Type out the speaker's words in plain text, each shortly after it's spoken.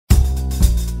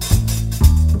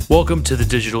Welcome to the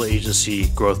Digital Agency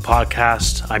Growth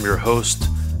Podcast. I'm your host,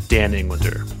 Dan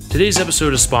Englander. Today's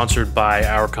episode is sponsored by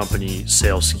our company,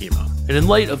 Sales Schema. And in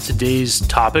light of today's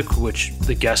topic, which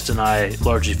the guest and I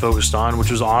largely focused on,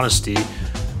 which was honesty,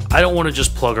 I don't want to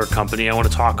just plug our company. I want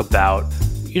to talk about,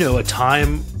 a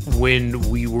time when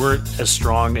we weren't as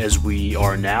strong as we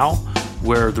are now,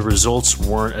 where the results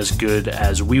weren't as good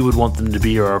as we would want them to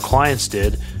be or our clients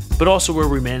did, but also where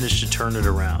we managed to turn it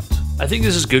around. I think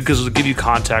this is good because it'll give you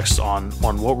context on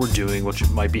what we're doing, which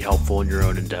might be helpful in your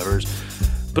own endeavors.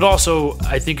 But also,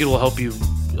 I think it'll help you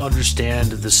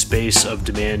understand the space of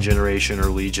demand generation or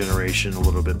lead generation a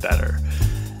little bit better.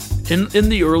 In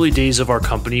the early days of our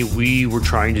company, we were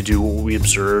trying to do what we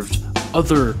observed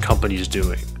other companies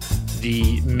doing.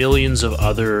 The millions of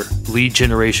other lead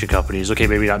generation companies, okay,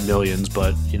 maybe not millions,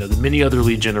 but the many other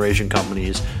lead generation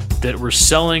companies that were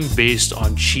selling based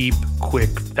on cheap,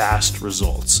 quick, fast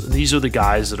results. And these are the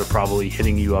guys that are probably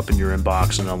hitting you up in your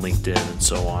inbox and on LinkedIn and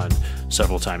so on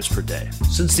several times per day.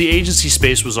 Since the agency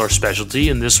space was our specialty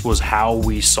and this was how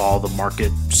we saw the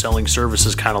market selling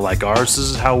services kind of like ours, this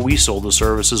is how we sold the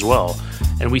service as well.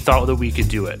 And we thought that we could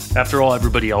do it. After all,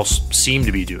 everybody else seemed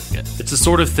to be doing it. It's the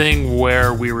sort of thing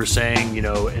where we were saying, in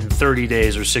 30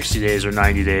 days or 60 days or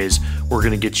 90 days, we're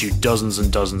going to get you dozens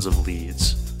and dozens of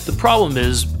leads. The problem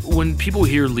is when people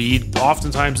hear lead,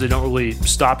 oftentimes they don't really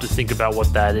stop to think about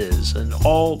what that is. And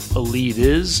all lead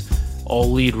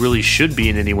really should be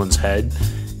in anyone's head,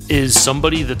 is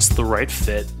somebody that's the right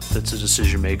fit, that's a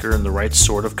decision maker and the right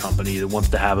sort of company that wants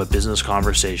to have a business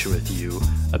conversation with you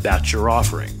about your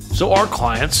offering. So our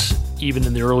clients, even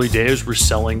in the early days, were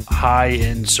selling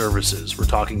high-end services. We're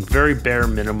talking very bare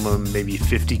minimum, maybe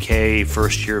 $50K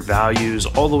first-year values,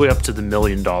 all the way up to the $1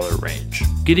 million range.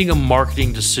 Getting a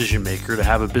marketing decision maker to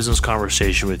have a business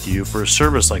conversation with you for a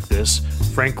service like this,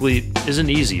 frankly, isn't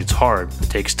easy. It's hard. It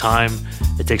takes time.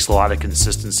 It takes a lot of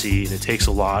consistency, and it takes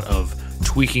a lot of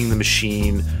tweaking the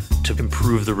machine to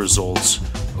improve the results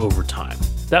over time.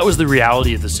 That was the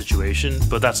reality of the situation,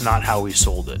 but that's not how we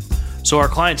sold it. So our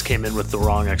clients came in with the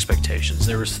wrong expectations.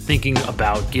 They were thinking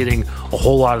about getting a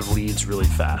whole lot of leads really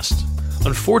fast.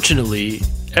 Unfortunately,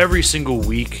 every single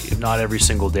week, if not every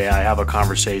single day, I have a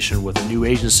conversation with a new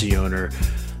agency owner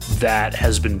that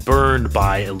has been burned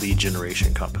by a lead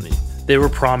generation company. They were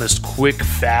promised quick,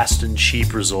 fast, and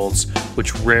cheap results,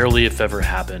 which rarely, if ever,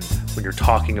 happen when you're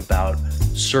talking about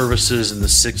services in the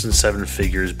 6 and 7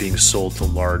 figures being sold to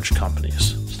large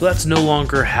companies. So that's no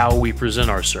longer how we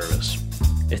present our service.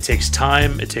 It takes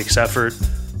time, it takes effort,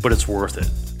 but it's worth it.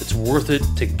 It's worth it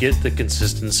to get the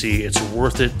consistency. It's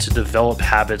worth it to develop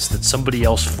habits that somebody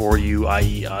else for you,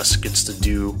 i.e. us, gets to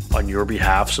do on your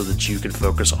behalf so that you can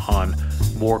focus on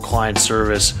more client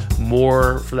service,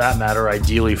 more, for that matter,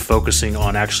 ideally focusing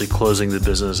on actually closing the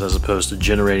business as opposed to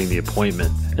generating the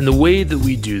appointment. And the way that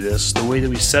we do this, the way that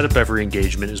we set up every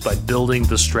engagement is by building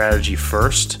the strategy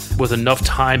first with enough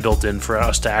time built in for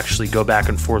us to actually go back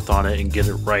and forth on it and get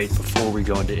it right before we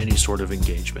go into any sort of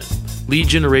engagement. Lead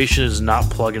generation is not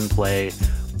plug and play,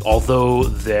 although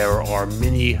there are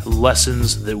many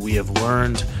lessons that we have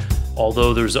learned.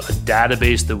 Although there's a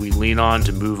database that we lean on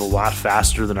to move a lot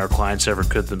faster than our clients ever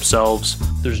could themselves,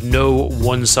 there's no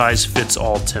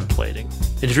one-size-fits-all templating.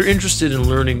 And if you're interested in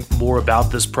learning more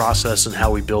about this process and how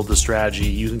we build the strategy,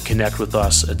 you can connect with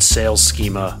us at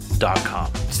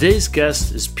salesschema.com. Today's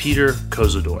guest is Peter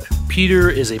Kozodoy. Peter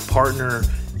is a partner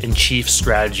and chief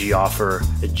strategy officer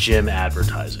at Jim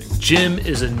Advertising. Jim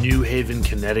is a New Haven,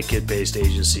 Connecticut-based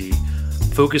agency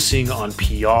focusing on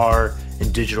PR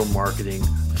and digital marketing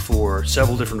for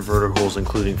several different verticals,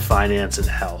 including finance and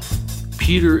health.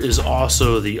 Peter is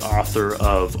also the author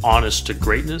of Honest to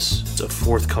Greatness. It's a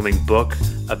forthcoming book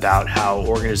about how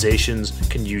organizations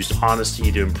can use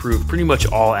honesty to improve pretty much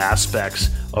all aspects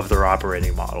of their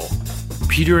operating model.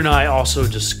 Peter and I also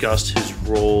discussed his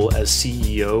role as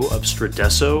CEO of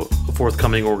Stradesso, a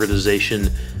forthcoming organization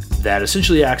that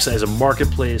essentially acts as a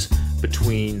marketplace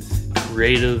between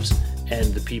creatives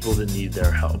and the people that need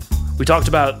their help. We talked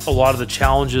about a lot of the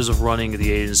challenges of running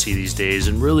the agency these days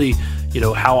and really,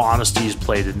 how honesty is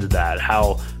played into that,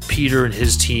 how Peter and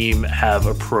his team have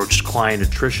approached client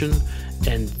attrition,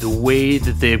 and the way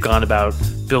that they've gone about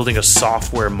building a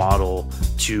software model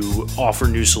to offer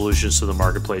new solutions to the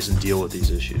marketplace and deal with these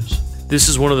issues. This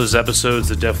is one of those episodes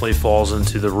that definitely falls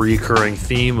into the recurring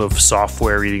theme of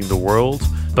software eating the world,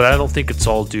 but I don't think it's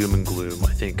all doom and gloom.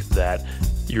 I think that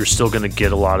you're still going to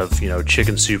get a lot of,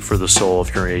 chicken soup for the soul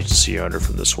if you're an agency owner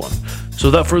from this one. So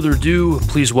without further ado,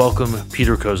 please welcome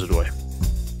Peter Kozodoy.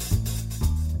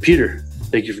 Peter,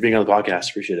 Thank you for being on the podcast.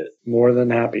 Appreciate it. More than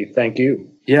happy. Thank you.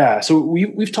 Yeah. So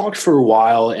we've talked for a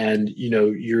while, and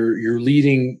you're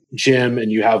leading Jim,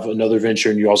 and you have another venture,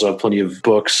 and you also have plenty of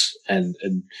books and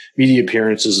media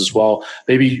appearances as well.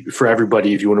 Maybe for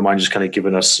everybody, if you wouldn't mind just kind of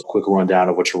giving us a quick rundown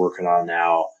of what you're working on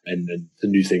now and the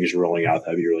new things you're rolling out,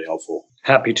 that'd be really helpful.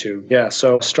 Happy to. Yeah.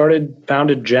 So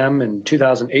founded Gem in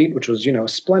 2008, which was, a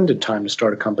splendid time to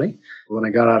start a company when I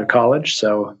got out of college.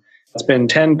 So it's been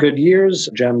 10 good years.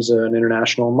 Gem's an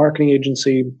international marketing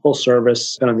agency, full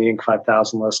service, been on the Inc.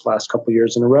 5000 list last couple of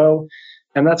years in a row.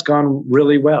 And that's gone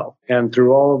really well. And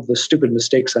through all of the stupid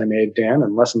mistakes I made, Dan,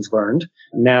 and lessons learned,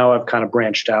 now I've kind of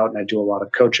branched out and I do a lot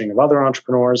of coaching of other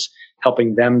entrepreneurs,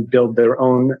 helping them build their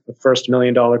own first $1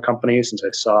 million company, since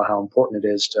I saw how important it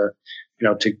is to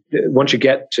once you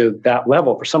get to that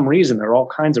level, for some reason, there are all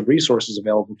kinds of resources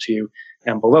available to you.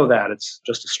 And below that, it's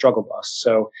just a struggle bus.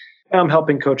 So I'm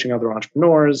helping coaching other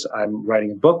entrepreneurs. I'm writing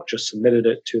a book, just submitted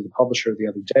it to the publisher the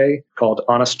other day, called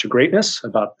Honest to Greatness,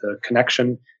 about the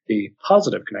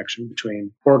positive connection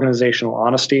between organizational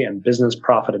honesty and business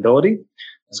profitability.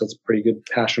 So it's a pretty good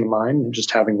passion of mine, just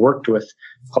having worked with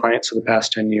clients for the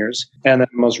past 10 years. And then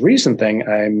the most recent thing,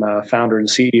 I'm founder and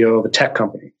CEO of a tech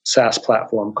company, SaaS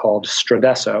platform called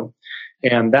Stradesso.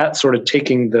 And that's sort of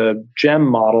taking the Gem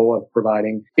model of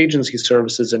providing agency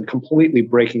services and completely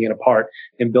breaking it apart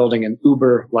and building an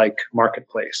Uber-like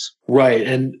marketplace. Right.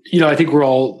 And, I think we're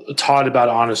all taught about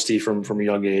honesty from a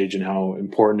young age and how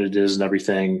important it is and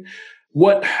everything.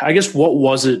 What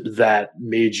was it that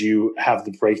made you have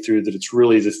the breakthrough that it's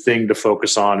really the thing to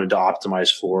focus on and to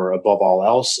optimize for above all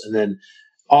else? And then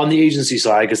on the agency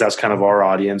side, because that's kind of our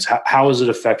audience, how has it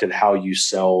affected how you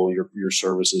sell your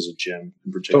services at Gem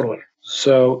in particular? Totally.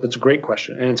 So it's a great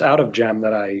question. And it's out of Gem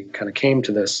that I kind of came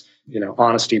to this,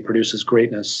 honesty produces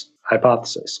greatness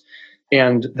hypothesis.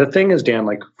 And the thing is, Dan,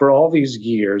 for all these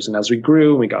years, and as we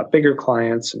grew, we got bigger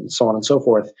clients and so on and so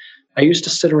forth, I used to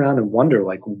sit around and wonder,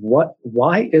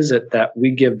 why is it that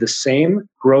we give the same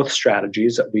growth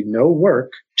strategies that we know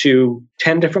work to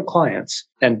 10 different clients,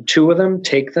 and 2 of them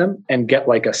take them and get a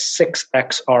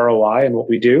 6x ROI in what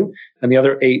we do, and the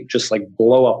other 8 just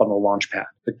blow up on the launch pad.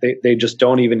 They just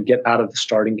don't even get out of the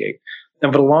starting gate.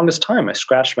 And for the longest time, I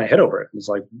scratched my head over it. It was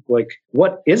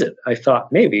what is it? I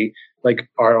thought maybe,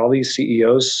 are all these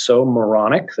CEOs so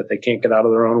moronic that they can't get out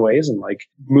of their own ways and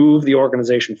move the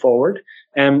organization forward?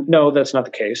 And no, that's not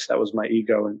the case. That was my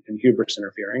ego and hubris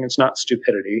interfering. It's not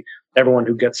stupidity. Everyone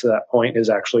who gets to that point is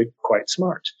actually quite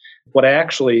smart. What I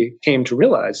actually came to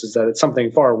realize is that it's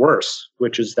something far worse,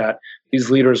 which is that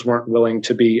these leaders weren't willing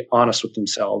to be honest with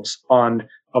themselves on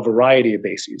a variety of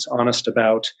bases, honest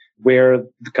about where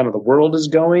the world is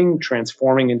going,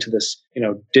 transforming into this,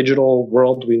 digital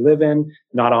world we live in,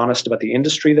 not honest about the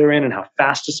industry they're in and how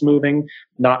fast it's moving,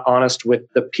 not honest with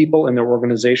the people in their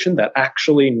organization that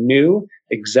actually knew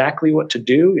exactly what to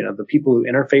do, the people who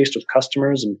interfaced with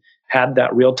customers and had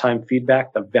that real-time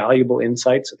feedback, the valuable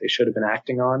insights that they should have been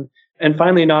acting on. And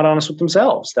finally, not honest with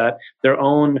themselves, that their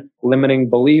own limiting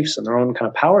beliefs and their own kind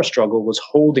of power struggle was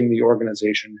holding the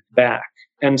organization back.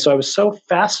 And so I was so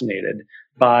fascinated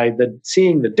by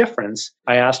seeing the difference.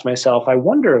 I asked myself, I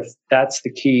wonder if that's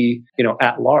the key,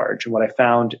 at large. And what I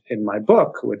found in my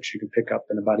book, which you can pick up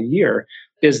in about a year,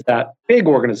 is that big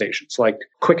organizations like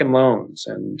Quicken Loans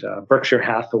and Berkshire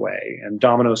Hathaway and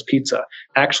Domino's Pizza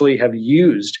actually have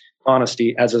used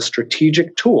honesty as a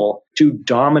strategic tool to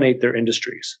dominate their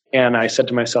industries. And I said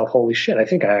to myself, holy shit, I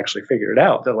think I actually figured it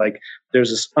out, that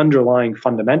there's this underlying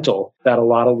fundamental that a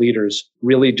lot of leaders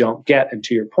really don't get. And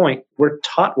to your point, we're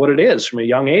taught what it is from a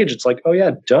young age. It's oh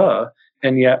yeah, duh.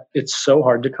 And yet it's so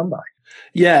hard to come by.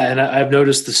 Yeah. And I've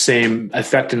noticed the same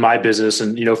effect in my business.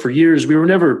 And, for years we were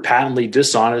never patently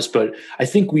dishonest, but I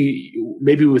think we,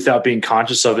 maybe without being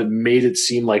conscious of it, made it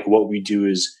seem like what we do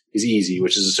is easy,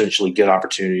 which is essentially get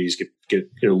opportunities, get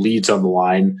leads on the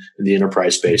line in the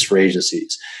enterprise space for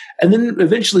agencies. And then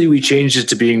eventually we changed it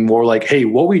to being more hey,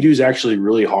 what we do is actually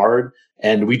really hard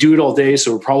and we do it all day.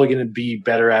 So we're probably going to be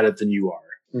better at it than you are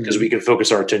because we can focus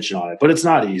our attention on it. But it's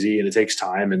not easy and it takes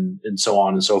time and so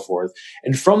on and so forth.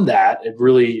 And from that, it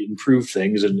really improved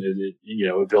things and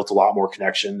it built a lot more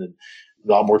connection and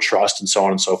a lot more trust and so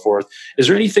on and so forth. Is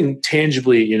there anything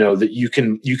tangibly, that you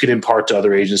can impart to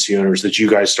other agency owners that you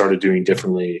guys started doing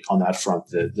differently on that front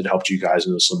that helped you guys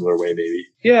in a similar way, maybe?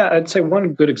 Yeah, I'd say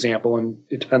one good example, and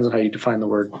it depends on how you define the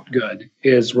word good,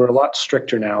 is we're a lot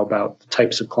stricter now about the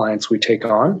types of clients we take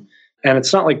on. And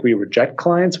it's not we reject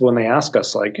clients when they ask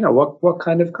us what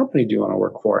kind of company do you want to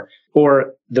work for?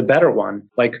 Or the better one,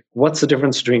 what's the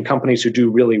difference between companies who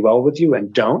do really well with you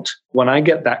and don't? When I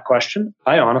get that question,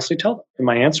 I honestly tell them. And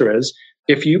my answer is,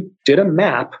 If you did a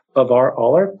map of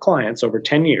all our clients over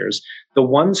 10 years, the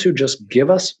ones who just give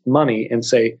us money and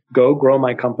say, go grow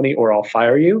my company or I'll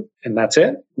fire you, and that's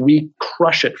it, we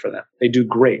crush it for them. They do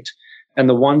great. And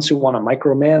the ones who want to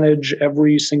micromanage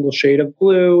every single shade of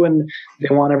blue and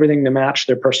they want everything to match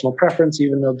their personal preference,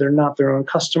 even though they're not their own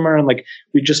customer. And like,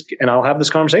 and I'll have this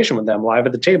conversation with them live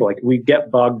at the table. Like, we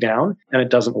get bogged down and it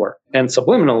doesn't work. And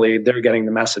subliminally, they're getting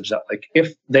the message that like,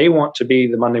 if they want to be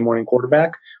the Monday morning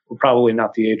quarterback, we're probably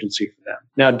not the agency for them.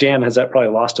 Now, Dan, has that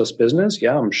probably lost us business?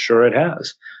 Yeah, I'm sure it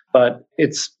has. But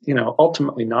it's,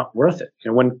 ultimately not worth it.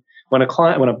 When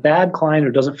a bad client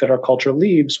who doesn't fit our culture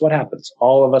leaves, what happens?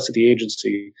 All of us at the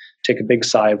agency take a big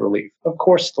sigh of relief. Of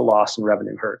course, the loss in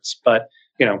revenue hurts, but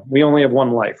we only have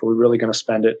one life. Are we really going to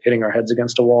spend it hitting our heads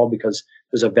against a wall because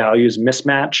there's a values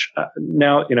mismatch?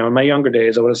 Now, in my younger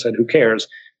days, I would have said, who cares?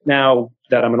 Now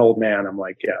that I'm an old man, I'm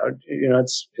like, yeah,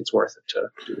 it's worth it to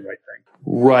do the right thing.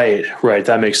 Right.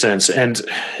 That makes sense. And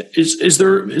is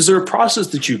there a process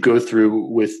that you go through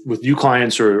with new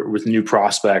clients or with new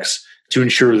prospects to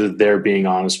ensure that they're being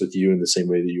honest with you in the same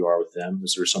way that you are with them?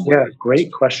 Is there some way? Yeah,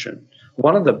 great question.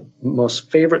 One of the most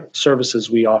favorite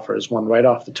services we offer is one right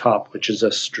off the top, which is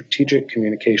a strategic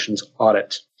communications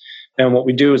audit. And what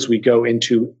we do is we go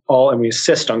into and we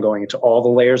assist on going into all the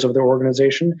layers of their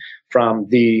organization, from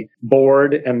the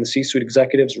board and the C-suite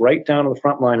executives right down to the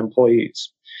frontline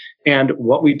employees. And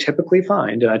what we typically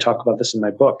find, and I talk about this in my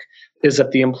book, is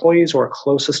that the employees who are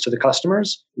closest to the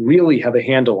customers really have a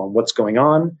handle on what's going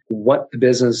on, what the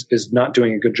business is not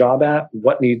doing a good job at,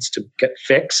 what needs to get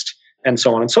fixed, and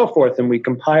so on and so forth. And we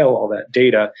compile all that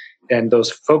data and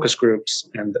those focus groups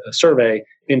and a survey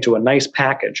into a nice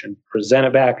package and present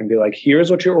it back and be like, here's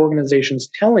what your organization's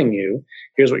telling you.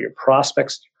 Here's what your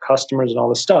prospects, customers, and all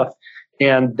this stuff.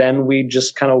 And then we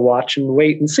just kind of watch and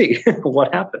wait and see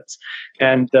what happens.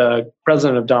 And the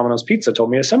president of Domino's Pizza told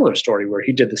me a similar story where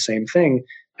he did the same thing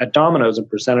at Domino's and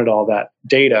presented all that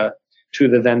data to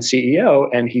the then CEO.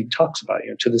 And he talks about,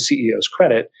 to the CEO's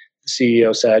credit, the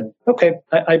CEO said, okay,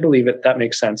 I believe it. That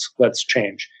makes sense. Let's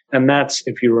change. And that's,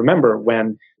 if you remember,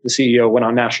 when the CEO went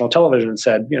on national television and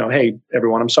said, hey,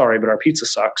 everyone, I'm sorry, but our pizza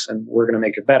sucks and we're going to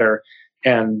make it better.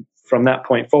 And from that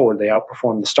point forward, they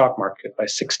outperformed the stock market by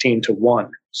 16-1.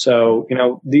 So,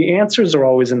 the answers are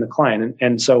always in the client.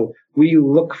 And so we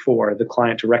look for the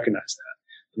client to recognize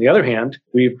that. On the other hand,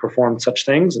 we've performed such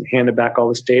things and handed back all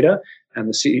this data,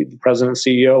 and the president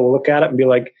and CEO will look at it and be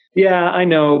like, yeah, I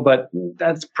know, but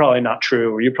that's probably not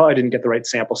true. Or you probably didn't get the right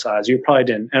sample size. You probably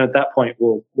didn't. And at that point,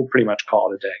 we'll pretty much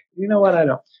call it a day. You know what?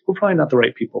 We're probably not the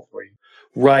right people for you.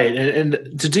 Right.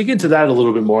 And to dig into that a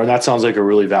little bit more, and that sounds like a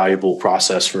really valuable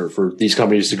process for these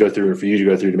companies to go through and for you to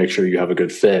go through to make sure you have a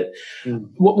good fit.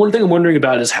 One thing I'm wondering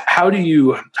about is how do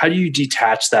you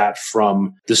detach that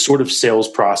from the sort of sales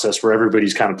process where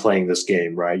everybody's kind of playing this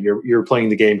game, right? You're playing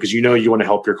the game because you want to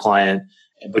help your client,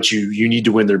 but you need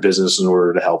to win their business in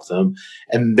order to help them.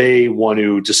 And they want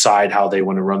to decide how they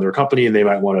want to run their company, and they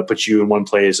might want to put you in one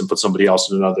place and put somebody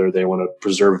else in another. They want to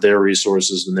preserve their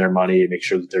resources and their money and make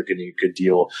sure that they're getting a good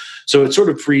deal. So it sort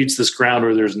of creates this ground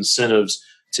where there's incentives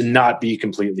to not be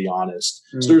completely honest.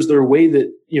 So is there a way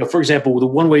that, for example, the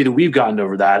one way that we've gotten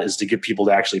over that is to get people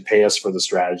to actually pay us for the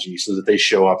strategy so that they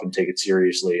show up and take it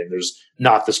seriously. And there's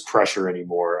not this pressure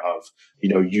anymore of,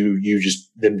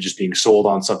 them just being sold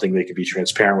on something. They can be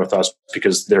transparent with us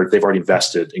because they've already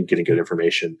invested in getting good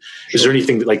information. Sure. Is there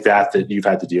anything like that you've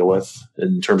had to deal with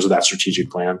in terms of that strategic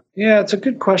plan? Yeah, it's a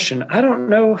good question. I don't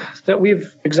know that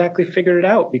we've exactly figured it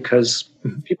out because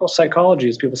people's psychology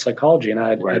is people's psychology. And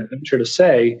I'd venture to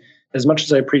say, as much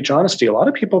as I preach honesty, a lot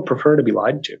of people prefer to be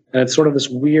lied to. And it's sort of this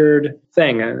weird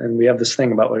thing. And we have this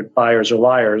thing about like buyers are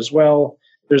liars. Well,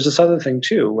 there's this other thing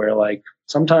too, where like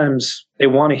sometimes they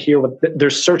want to hear they're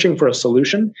searching for a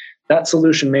solution. That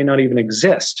solution may not even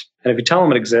exist. And if you tell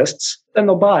them it exists, then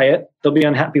they'll buy it. They'll be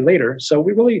unhappy later. So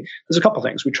there's a couple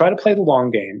things. We try to play the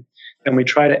long game and we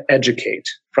try to educate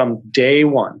from day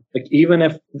one. Like even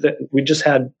if we just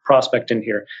had prospect in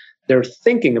here, they're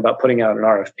thinking about putting out an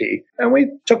RFP. And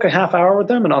we took a half hour with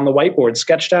them and on the whiteboard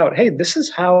sketched out, hey, this is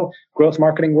how growth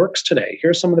marketing works today.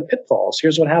 Here's some of the pitfalls.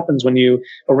 Here's what happens when you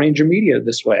arrange your media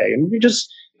this way. And we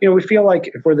just, we feel like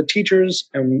if we're the teachers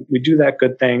and we do that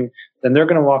good thing, then they're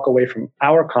going to walk away from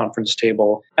our conference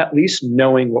table at least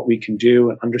knowing what we can do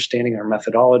and understanding our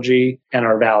methodology and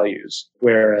our values.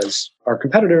 Whereas our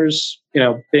competitors,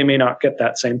 they may not get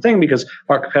that same thing because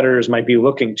our competitors might be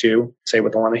looking to say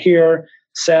what they want to hear,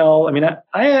 sell. I mean,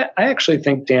 I actually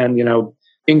think, Dan,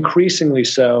 increasingly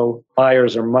so,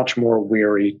 buyers are much more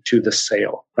weary to the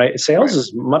sale, right? Sales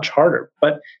is much harder,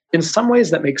 but in some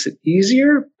ways that makes it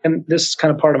easier. And this is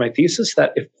kind of part of my thesis,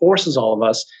 that it forces all of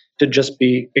us to just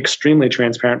be extremely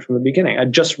transparent from the beginning. I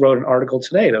just wrote an article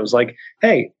today that was like,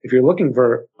 hey, if you're looking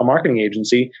for a marketing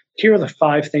agency, here are the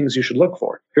 5 things you should look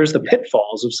for. Here's the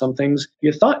pitfalls of some things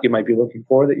you thought you might be looking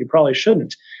for that you probably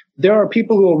shouldn't. There are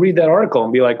people who will read that article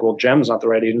and be like, well, Gem's not the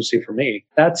right agency for me.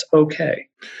 That's okay.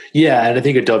 Yeah, and I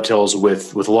think it dovetails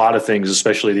with a lot of things,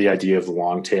 especially the idea of the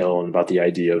long tail and about the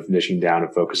idea of niching down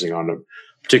and focusing on a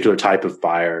particular type of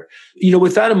buyer.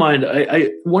 With that in mind, I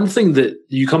one thing that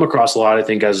you come across a lot, I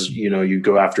think, as you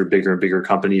go after bigger and bigger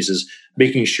companies, is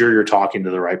making sure you're talking to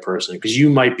the right person, because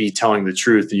you might be telling the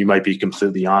truth and you might be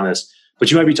completely honest, but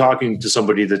you might be talking to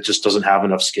somebody that just doesn't have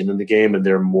enough skin in the game, and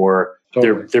they're more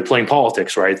they're playing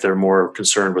politics, right? They're more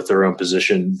concerned with their own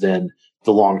position than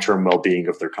the long-term well-being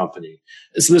of their company.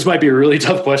 So this might be a really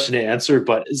tough question to answer,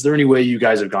 but is there any way you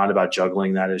guys have gone about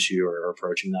juggling that issue or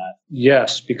approaching that?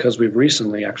 Yes, because we've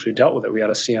recently actually dealt with it. We had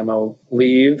a CMO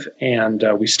leave, and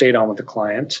we stayed on with the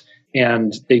client,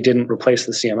 and they didn't replace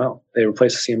the CMO. They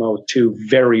replaced the CMO with 2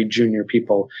 very junior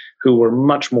people who were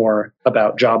much more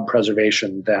about job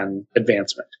preservation than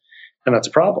advancement. And that's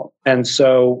a problem. And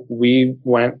so we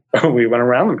went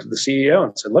around them to the CEO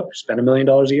and said, look, spend $1 million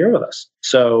a year with us.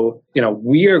 So,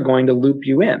 we are going to loop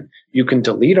you in. You can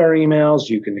delete our emails,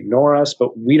 you can ignore us,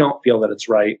 but we don't feel that it's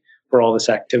right for all this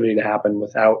activity to happen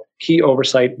without key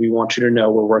oversight. We want you to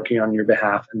know we're working on your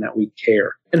behalf and that we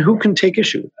care. And who can take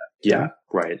issue with that? Yeah,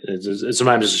 right.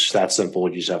 Sometimes it's just that simple.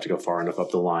 You just have to go far enough up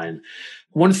the line.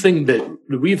 One thing that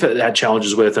we've had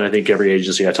challenges with, and I think every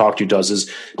agency I talk to does,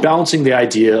 is balancing the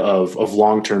idea of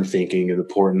long-term thinking and the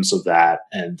importance of that.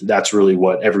 And that's really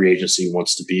what every agency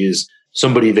wants to be, is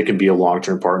somebody that can be a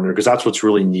long-term partner, because that's what's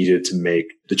really needed to make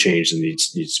the change that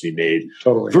needs to be made.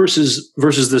 Totally. Versus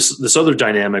this other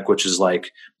dynamic, which is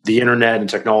like the internet and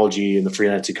technology and the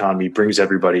freelance economy brings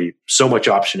everybody so much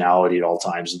optionality at all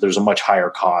times that there's a much higher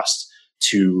cost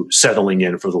to settling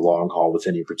in for the long haul with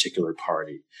any particular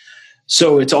party.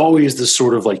 So it's always this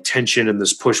sort of like tension and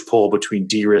this push-pull between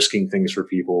de-risking things for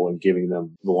people and giving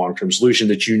them the long-term solution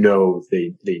that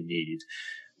they need.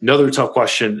 Another tough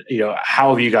question, how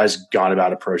have you guys gone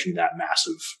about approaching that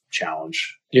massive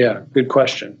challenge? Yeah, good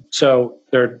question. So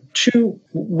there are 2,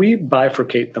 we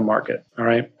bifurcate the market, all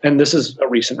right? And this is a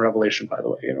recent revelation, by the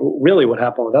way. Really what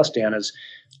happened with us, Dan, is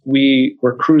we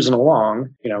were cruising along,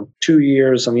 2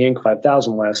 years on the Inc.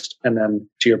 5000 list. And then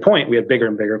to your point, we had bigger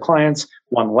and bigger clients,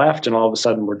 one left, and all of a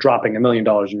sudden we're dropping $1 million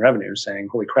in revenue, saying,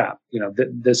 holy crap,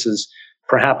 this is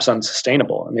perhaps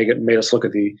unsustainable. And it made us look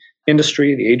at the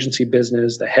industry, the agency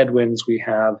business, the headwinds we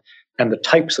have, and the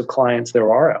types of clients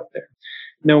there are out there.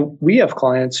 Now, we have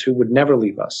clients who would never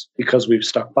leave us because we've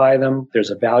stuck by them.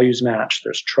 There's a values match,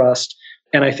 there's trust.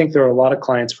 And I think there are a lot of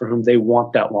clients for whom they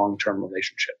want that long-term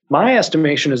relationship. My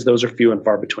estimation is those are few and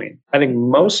far between. I think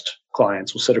most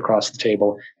clients will sit across the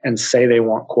table and say they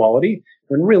want quality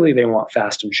when really they want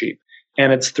fast and cheap.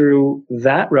 And it's through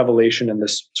that revelation and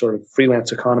this sort of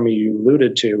freelance economy you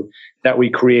alluded to that we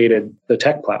created the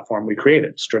tech platform we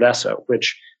created, Stradesso,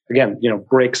 which again,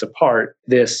 breaks apart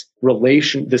this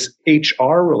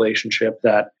HR relationship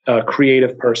that a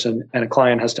creative person and a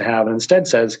client has to have, and instead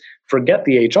says, forget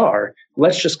the HR,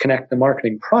 let's just connect the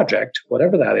marketing project,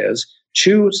 whatever that is,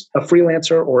 choose a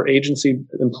freelancer or agency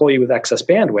employee with excess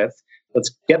bandwidth.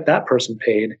 Let's get that person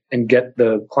paid and get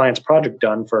the client's project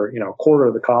done for, a quarter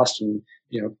of the cost and,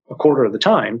 a quarter of the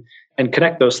time, and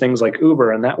connect those things like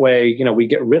Uber. And that way, we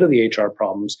get rid of the HR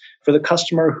problems for the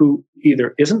customer who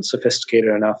either isn't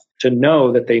sophisticated enough to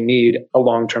know that they need a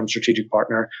long-term strategic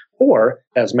partner, or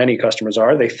as many customers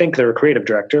are, they think they're a creative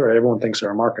director, or everyone thinks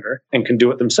they're a marketer and can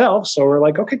do it themselves. So we're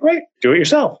like, okay, great, do it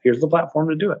yourself. Here's the platform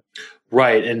to do it.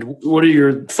 Right. And what are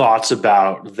your thoughts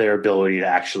about their ability to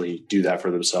actually do that for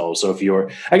themselves? So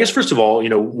I guess, first of all,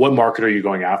 what market are you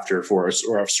going after for us,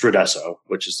 or Stradesso,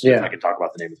 which is, I can talk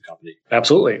about the name of the company.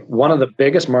 Absolutely. One of the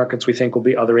biggest markets we think will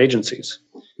be other agencies.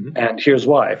 Mm-hmm. And here's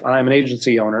why. If I'm an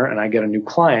agency owner and I get a new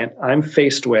client, I'm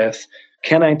faced with,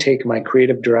 can I take my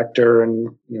creative director and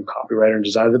copywriter and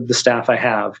designer, the staff I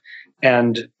have,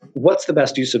 and what's the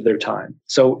best use of their time?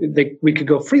 So we could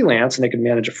go freelance and they could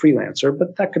manage a freelancer,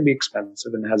 but that could be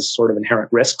expensive and has sort of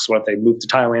inherent risks. What if they move to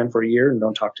Thailand for a year and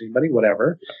don't talk to anybody,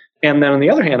 whatever. And then on the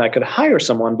other hand, I could hire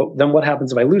someone, but then what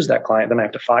happens if I lose that client? Then I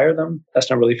have to fire them. That's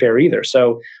not really fair either.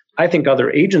 So I think other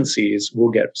agencies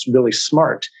will get really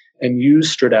smart and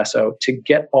use Stradesso to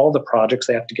get all the projects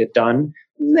they have to get done,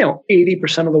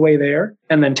 80% of the way there,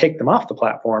 and then take them off the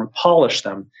platform, polish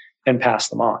them, and pass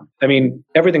them on. I mean,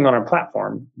 everything on our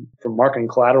platform, from marketing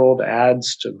collateral to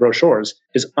ads to brochures,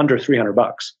 is under $300.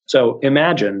 So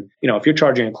imagine, if you're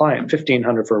charging a client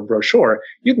 $1,500 for a brochure,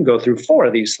 you can go through 4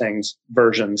 of these things,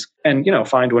 versions, and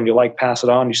find one you like, pass it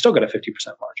on. You still get a 50%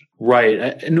 margin.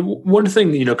 Right. And one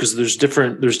thing, because there's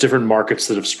different markets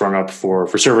that have sprung up for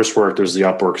service work. There's the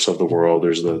Upworks of the world.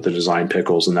 There's the design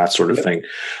pickles and that sort of thing.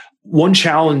 One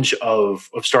challenge of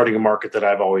starting a market that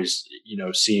I've always,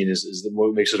 seen is that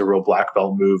what makes it a real black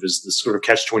belt move is this sort of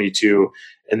catch-22,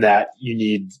 and that you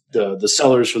need the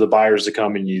sellers for the buyers to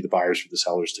come and you need the buyers for the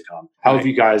sellers to come. How have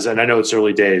you guys, and I know it's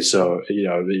early days, so,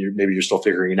 maybe you're still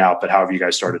figuring it out, but how have you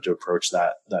guys started to approach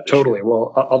that Totally. issue?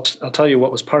 Well, I'll tell you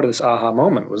what was part of this aha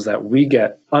moment was that we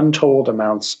get untold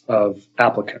amounts of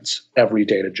applicants every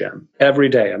day to Gem. Every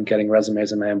day I'm getting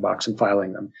resumes in my inbox and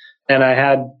filing them. And I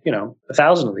had,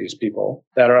 1,000 of these people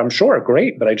that I'm sure are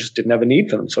great, but I just didn't have a need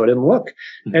for them. So I didn't look.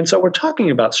 Mm-hmm. And so we're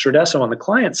talking about Stradesso on the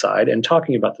client side and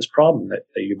talking about this problem that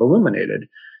you've illuminated.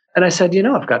 And I said,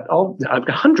 I've got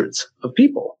hundreds of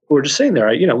people who are just sitting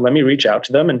there. Let me reach out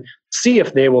to them and see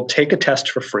if they will take a test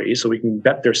for free so we can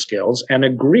vet their skills and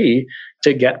agree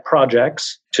to get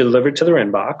projects to deliver to their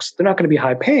inbox. They're not going to be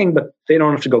high paying, but they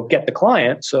don't have to go get the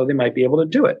client. So they might be able to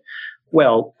do it.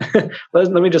 Well,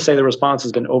 let me just say the response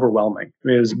has been overwhelming. I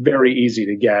mean, it was very easy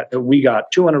to get. We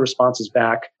got 200 responses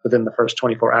back within the first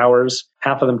 24 hours.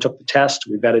 Half of them took the test.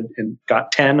 We vetted and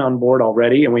got 10 on board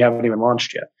already, and we haven't even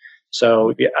launched yet.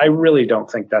 So I really don't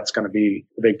think that's going to be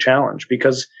a big challenge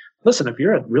because, listen, if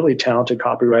you're a really talented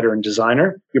copywriter and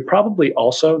designer, you're probably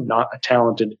also not a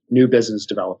talented new business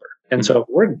developer. And so if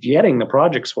we're getting the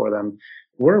projects for them,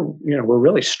 we're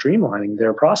really streamlining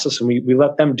their process, and we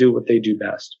let them do what they do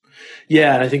best.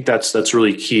 Yeah, and I think that's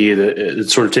really key. That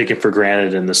it's sort of taken for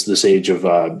granted in this age of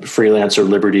freelancer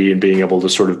liberty and being able to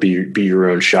sort of be your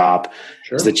own shop.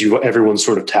 Sure. Is that everyone's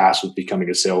sort of tasked with becoming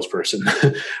a salesperson,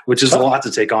 which is a lot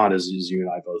to take on, as you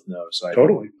and I both know. So I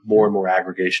totally think more and more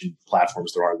aggregation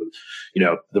platforms there are,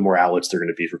 the more outlets there are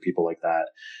going to be for people like that.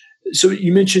 So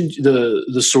you mentioned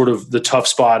the sort of the tough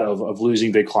spot of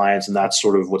losing big clients, and that's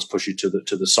sort of what's pushed you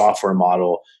to the software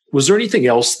model. Was there anything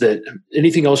else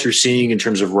you're seeing in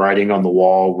terms of writing on the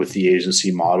wall with the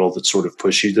agency model that sort of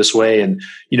pushed you this way? And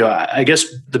I guess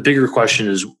the bigger question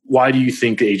is, why do you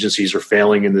think agencies are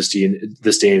failing in this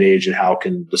day and age, and how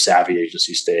can the savvy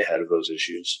agency stay ahead of those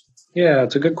issues? Yeah,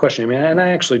 it's a good question. I mean, and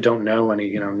I actually don't know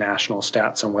any, national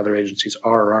stats on whether agencies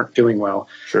are or aren't doing well.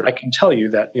 Sure. I can tell you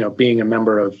that, being a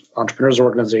member of Entrepreneurs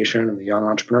Organization and the Young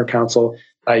Entrepreneur Council,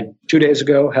 I 2 days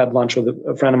ago had lunch with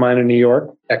a friend of mine in New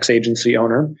York, ex-agency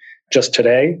owner. Just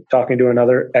today, talking to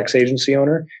another ex-agency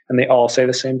owner, and they all say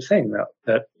the same thing,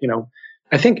 that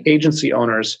I think agency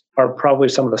owners are probably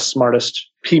some of the smartest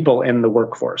people in the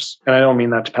workforce. And I don't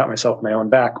mean that to pat myself on my own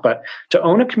back, but to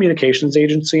own a communications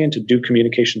agency and to do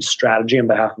communication strategy on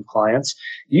behalf of clients,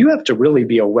 you have to really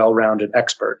be a well-rounded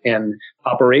expert in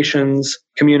operations,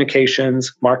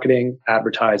 communications, marketing,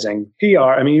 advertising, PR.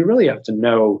 I mean, you really have to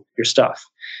know your stuff.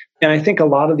 And I think a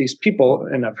lot of these people,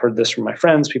 and I've heard this from my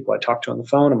friends, people I talk to on the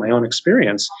phone, and my own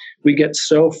experience, we get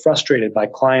so frustrated by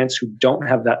clients who don't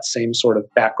have that same sort of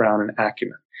background and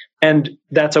acumen. And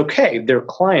that's okay. Their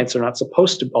clients are not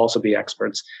supposed to also be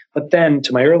experts. But then,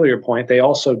 to my earlier point, they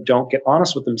also don't get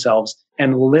honest with themselves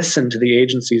and listen to the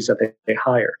agencies that they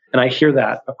hire. And I hear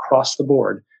that across the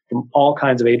board from all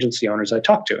kinds of agency owners I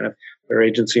talk to. And if there are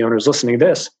agency owners listening to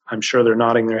this, I'm sure they're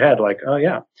nodding their head like, oh,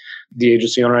 yeah. The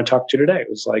agency owner I talked to today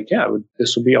was like, yeah,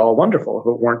 this would be all wonderful if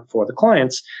it weren't for the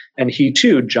clients. And he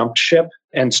too jumped ship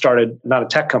and started not a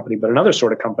tech company, but another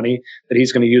sort of company that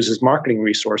he's going to use his marketing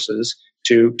resources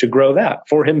to grow that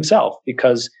for himself,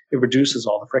 because it reduces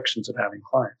all the frictions of having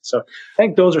clients. So I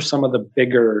think those are some of the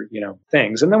bigger,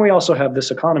 things. And then we also have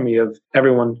this economy of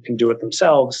everyone can do it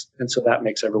themselves. And so that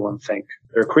makes everyone think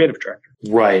they're a creative director.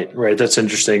 Right. That's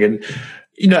interesting. And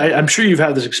I'm sure you've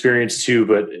had this experience too,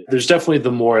 but there's definitely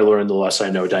the more I learn, the less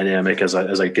I know dynamic as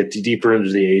I get deeper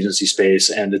into the agency space.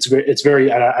 And it's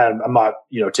very, I'm not,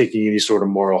 taking any sort of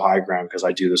moral high ground, because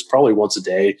I do this probably once a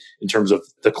day in terms of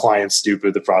the client's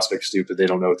stupid, the prospect's stupid. They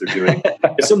don't know what they're doing.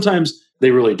 Sometimes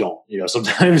they really don't,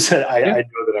 sometimes I know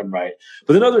that I'm right.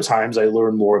 But then other times I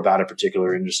learn more about a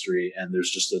particular industry, and there's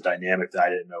just a dynamic that I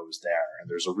didn't know was there. And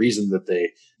there's a reason that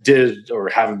they did or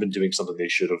haven't been doing something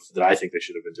that I think they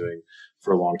should have been doing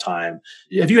for a long time.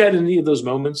 Have you had any of those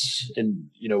moments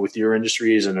with your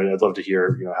industries? And I'd love to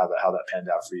hear, how that panned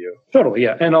out for you. Totally.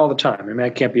 Yeah. And all the time. I mean, I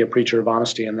can't be a preacher of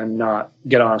honesty and then not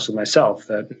get honest with myself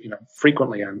that,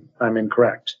 frequently I'm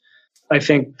incorrect. I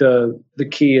think the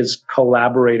key is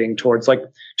collaborating towards, like,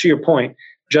 to your point,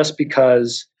 just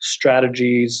because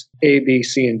strategies A, B,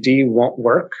 C, and D won't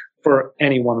work, for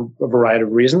a variety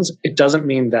of reasons. It doesn't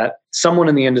mean that someone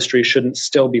in the industry shouldn't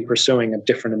still be pursuing a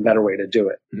different and better way to do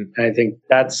it. Mm-hmm. And I think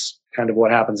that's kind of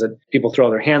what happens, that people throw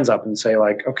their hands up and say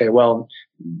like, okay, well,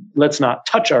 let's not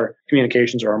touch our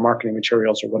communications or our marketing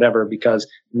materials or whatever, because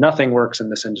nothing works in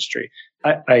this industry.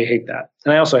 I hate that.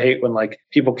 And I also hate when like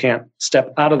people can't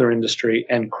step out of their industry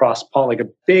and cross-pollinate. Like a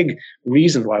big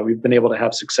reason why we've been able to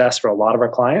have success for a lot of our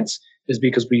clients is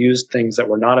because we used things that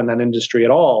were not in that industry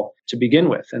at all to begin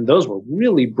with. And those were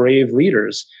really brave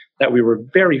leaders that we were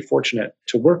very fortunate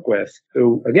to work with,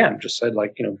 who, again, just said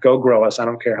like, go grow us. I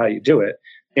don't care how you do it.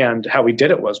 And how we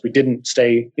did it was we didn't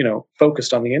stay,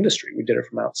 focused on the industry. We did it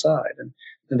from outside.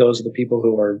 And those are the people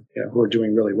who are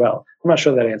doing really well. I'm not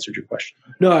sure that answered your question.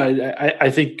 No, I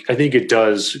think it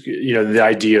does. The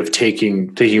idea of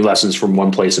taking lessons from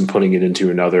one place and putting it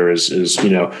into another is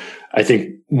I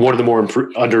think one of the more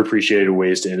underappreciated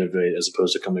ways to innovate, as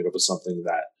opposed to coming up with something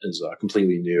that is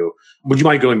completely new. Would you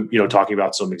mind going, talking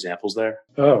about some examples there?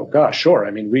 Oh gosh, sure.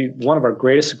 I mean, one of our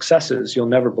greatest successes, you'll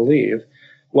never believe,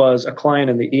 was a client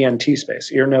in the ENT space,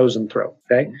 ear, nose, and throat.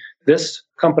 Okay. This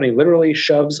company literally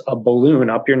shoves a balloon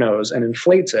up your nose and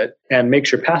inflates it and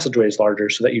makes your passageways larger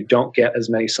so that you don't get as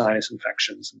many sinus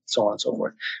infections and so on and so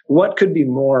forth. What could be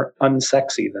more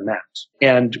unsexy than that?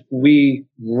 And we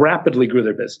rapidly grew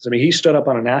their business. I mean, he stood up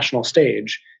on a national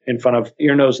stage in front of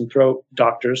ear, nose, and throat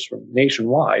doctors from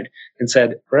nationwide and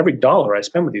said, for every $1 I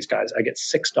spend with these guys, I get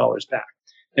 $6 back.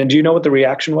 And do you know what the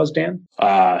reaction was, Dan?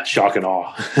 Shock and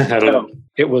awe.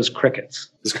 It was crickets.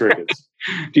 It's crickets.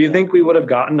 Do you think we would have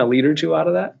gotten a lead or two out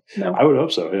of that? No. I would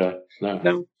hope so, yeah.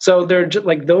 No. So they're just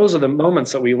like, those are the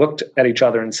moments that we looked at each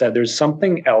other and said, there's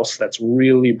something else that's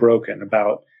really broken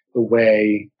about the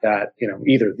way that,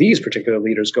 either these particular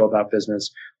leaders go about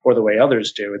business or the way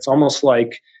others do. It's almost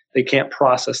like they can't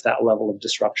process that level of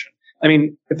disruption. I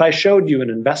mean, if I showed you an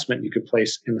investment you could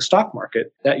place in the stock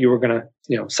market that you were going to,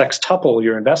 sextuple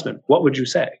your investment, what would you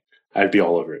say? I'd be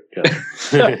all over it. Yeah.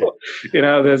 So,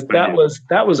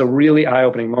 that was a really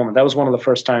eye-opening moment. That was one of the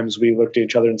first times we looked at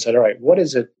each other and said, all right, what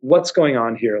is it? What's going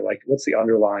on here? Like, what's the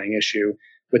underlying issue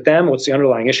with them? What's the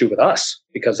underlying issue with us?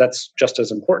 Because that's just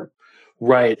as important.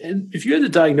 Right. And if you had to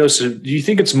diagnose it, do you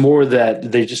think it's more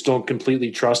that they just don't completely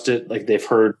trust it? Like they've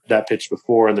heard that pitch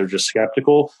before and they're just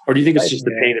skeptical? Or do you think it's just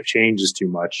the pain of change is too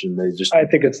much and they just... I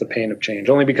think it's the pain of change,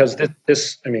 only because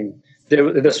this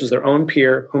was their own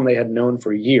peer whom they had known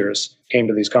for years came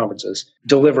to these conferences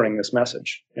delivering this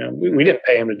message. We didn't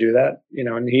pay him to do that,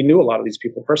 and he knew a lot of these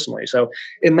people personally. So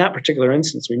in that particular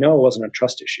instance, we know it wasn't a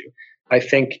trust issue. I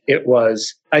think there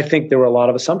were a lot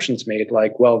of assumptions made,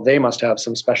 like, well, they must have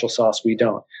some special sauce we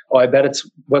don't. Oh, I bet it's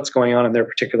what's going on in their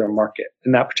particular market,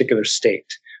 in that particular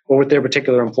state, or with their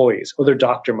particular employees. Oh, their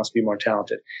doctor must be more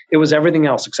talented. It was everything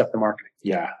else except the marketing.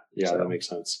 Yeah, so that makes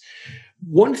sense.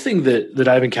 One thing that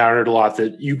I've encountered a lot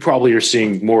that you probably are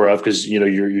seeing more of, because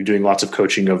you're doing lots of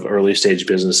coaching of early stage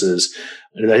businesses,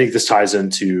 and I think this ties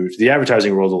into the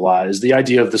advertising world a lot, is the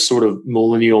idea of this sort of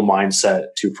millennial mindset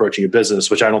to approaching a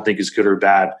business, which I don't think is good or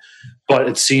bad, but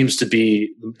it seems to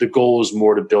be the goal is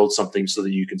more to build something so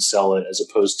that you can sell it, as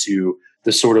opposed to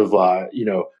the sort of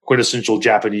quintessential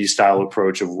Japanese style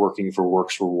approach of working for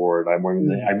works reward.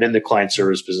 I'm in the client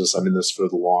service business. I'm in this for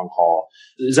the long haul.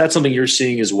 Is that something you're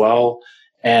seeing as well?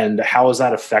 And how is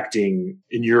that affecting,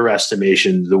 in your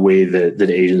estimation, the way that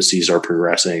agencies are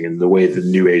progressing and the way that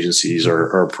new agencies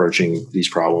are approaching these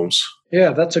problems?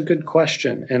 Yeah, that's a good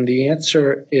question. And the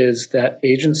answer is that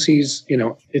agencies,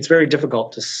 it's very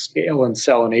difficult to scale and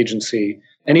sell an agency.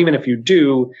 And even if you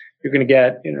do, you're going to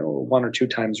get, 1 or 2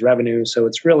 times revenue. So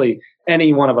it's really,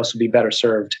 any one of us would be better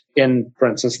served in, for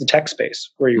instance, the tech space,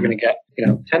 where you're going to get,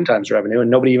 10 times revenue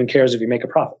and nobody even cares if you make a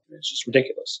profit. It's just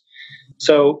ridiculous.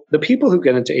 So the people who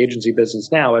get into agency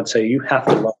business now, I'd say you have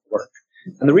to love the work.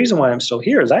 And the reason why I'm still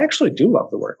here is I actually do love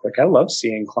the work. Like, I love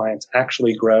seeing clients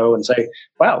actually grow and say,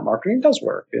 wow, marketing does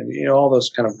work. And, all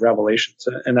those kind of revelations.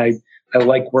 And I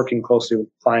like working closely with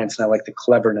clients, and I like the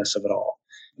cleverness of it all.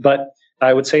 But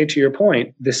I would say, to your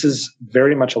point, this is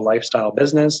very much a lifestyle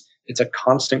business. It's a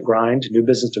constant grind. New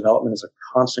business development is a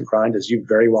constant grind, as you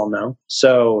very well know.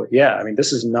 So yeah,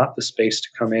 this is not the space to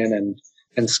come in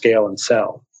and scale and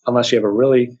sell, unless you have a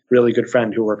really, really good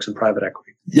friend who works in private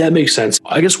equity. Yeah, that makes sense.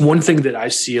 I guess one thing that I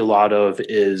see a lot of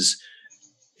is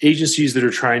agencies that are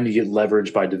trying to get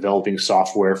leverage by developing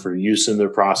software for use in their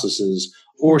processes,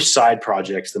 or side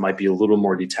projects that might be a little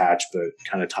more detached, but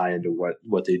kind of tie into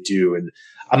what they do. And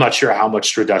I'm not sure how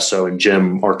much Stradesso and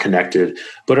Jim are connected,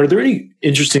 but are there any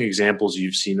interesting examples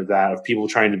you've seen of that, of people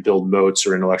trying to build moats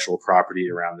or intellectual property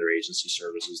around their agency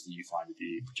services that you find to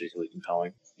be particularly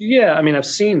compelling? Yeah, I mean, I've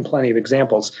seen plenty of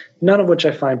examples, none of which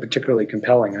I find particularly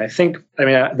compelling. And I think,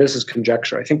 this is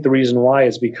conjecture. I think the reason why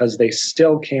is because they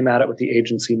still came at it with the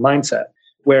agency mindset.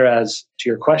 Whereas, to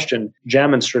your question,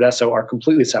 Gem and Stradesso are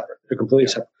completely separate. They're completely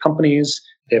separate companies.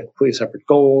 They have completely separate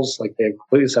goals. Like, they have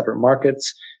completely separate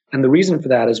markets. And the reason for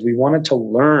that is we wanted to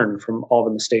learn from all the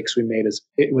mistakes we made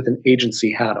with an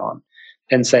agency hat on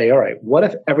and say, all right, what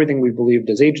if everything we believed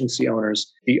as agency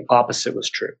owners, the opposite was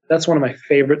true? That's one of my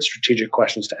favorite strategic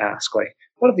questions to ask. Like,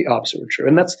 what if the opposite were true?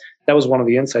 And that was one of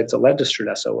the insights that led to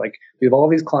Stradesso. Like, we have all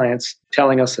these clients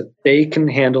telling us that they can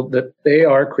handle, that they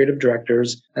are creative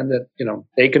directors and that,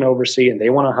 they can oversee and they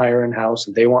want to hire in-house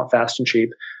and they want fast and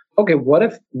cheap. Okay, what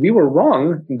if we were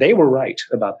wrong? They were right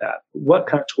about that. What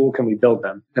kind of tool can we build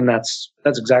them? And that's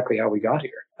exactly how we got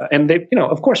here. And they,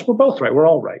 of course, we're both right. We're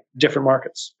all right. Different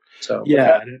markets. So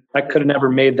yeah, I could have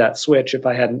never made that switch if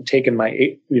I hadn't taken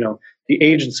my, the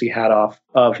agency hat off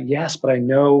of, yes, but I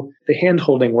know the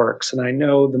hand-holding works and I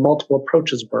know the multiple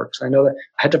approaches works. I know that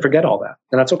I had to forget all that,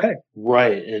 and that's okay.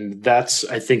 Right. And that's,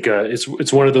 I think,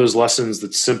 it's one of those lessons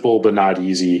that's simple but not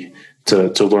easy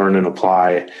to learn and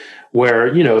apply,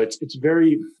 where, it's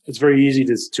very easy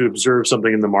to observe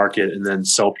something in the market and then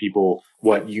sell people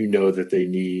what that they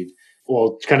need,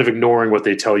 while kind of ignoring what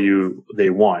they tell you they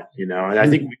want, and I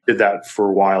think we did that for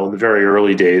a while in the very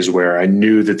early days, where I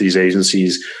knew that these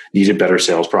agencies needed better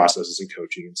sales processes and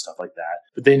coaching and stuff like that,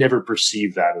 but they never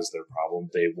perceived that as their problem.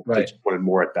 They just wanted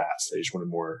more at bats. They just wanted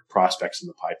more prospects in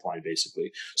the pipeline,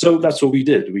 basically. So that's what we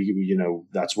did. We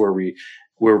that's where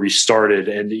we started.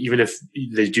 And even if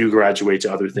they do graduate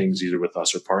to other things, either with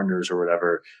us or partners or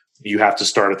whatever, you have to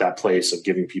start at that place of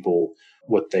giving people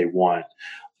what they want.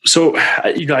 So,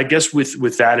 I guess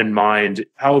with that in mind,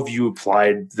 how have you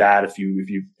applied that? If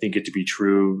you think it to be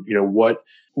true, what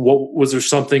was there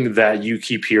something that you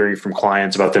keep hearing from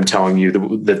clients about them telling you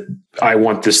that I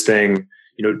want this thing,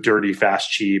 dirty, fast,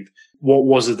 cheap? What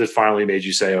was it that finally made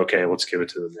you say, okay, let's give it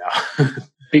to them now?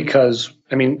 Because,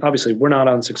 obviously we're not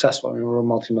unsuccessful. We're a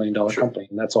multi-million-dollar company,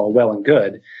 and that's all well and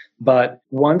good. But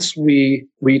once we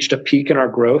reached a peak in our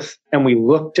growth and we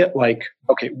looked at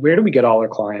okay, where do we get all our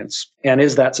clients? And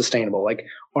is that sustainable? Like,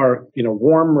 our,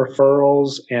 warm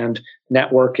referrals and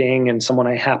networking and someone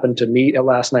I happened to meet at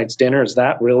last night's dinner, is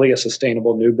that really a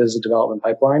sustainable new business development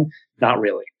pipeline? Not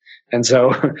really. And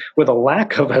so with a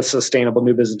lack of a sustainable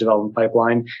new business development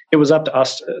pipeline, it was up to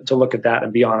us to look at that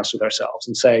and be honest with ourselves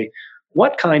and say,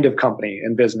 what kind of company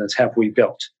and business have we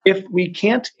built? If we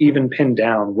can't even pin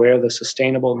down where the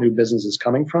sustainable new business is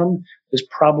coming from, there's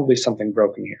probably something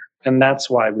broken here. And that's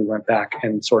why we went back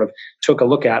and sort of took a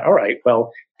look at, all right,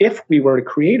 well, if we were to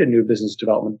create a new business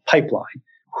development pipeline,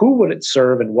 who would it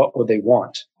serve and what would they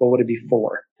want? What would it be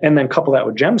for? And then couple that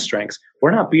with Gem's strengths.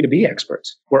 We're not B2B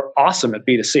experts. We're awesome at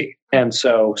B2C. And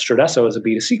so Stradesso as a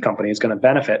B2C company is going to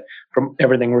benefit from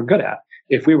everything we're good at.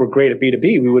 If we were great at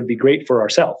B2B, we would be great for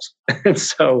ourselves. And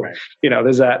so,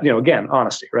 there's that, again,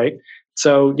 honesty, right?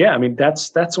 So, yeah,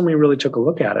 that's when we really took a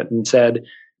look at it and said,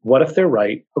 what if they're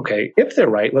right? Okay, if they're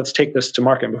right, let's take this to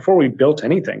market. And before we built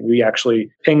anything, we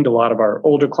actually pinged a lot of our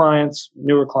older clients,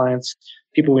 newer clients,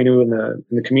 people we knew in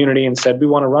the community, and said, we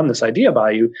want to run this idea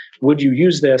by you. Would you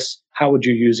use this? How would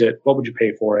you use it? What would you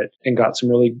pay for it? And got some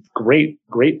really great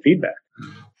feedback.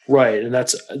 Right. And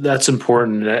that's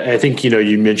important. I think,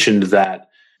 you mentioned that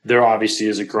there obviously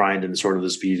is a grind in sort of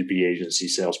this B2B agency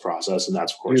sales process. And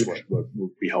that's, of course, what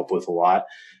we help with a lot.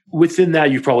 Within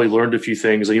that, you've probably learned a few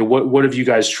things. What have you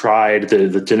guys tried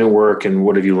that didn't work, and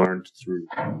what have you learned through?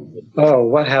 Oh,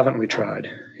 what haven't we tried?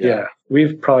 Yeah.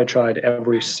 We've probably tried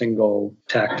every single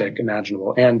tactic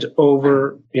imaginable. And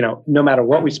over, no matter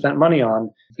what we spent money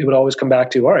on, it would always come back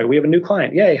to, all right, we have a new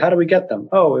client. Yay. How do we get them?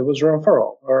 Oh, it was a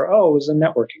referral, or, oh, it was a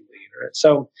networking lead.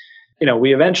 So,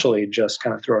 we eventually just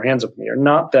kind of threw our hands up in the air.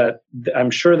 Not that I'm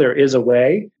sure there is a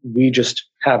way, we just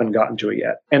haven't gotten to it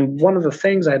yet. And one of the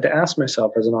things I had to ask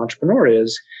myself as an entrepreneur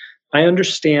is, I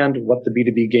understand what the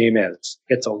B2B game is.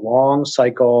 It's a long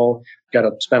cycle. Got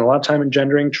to spend a lot of time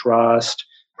engendering trust,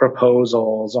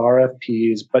 proposals,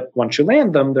 RFPs. But once you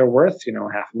land them, they're worth,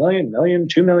 $500,000, $1 million,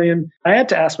 $2 million. I had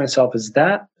to ask myself, does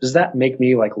that make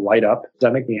me light up? Does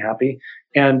that make me happy?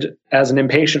 And as an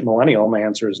impatient millennial, my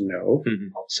answer is no. Mm-hmm.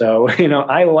 So,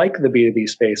 I like the B2B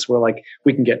space where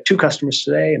we can get 2 customers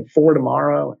today and 4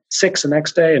 tomorrow, 6 the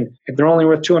next day. And if they're only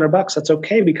worth $200, that's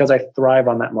okay because I thrive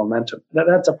on that momentum.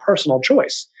 That's a personal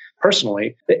choice.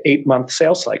 personally, the 8-month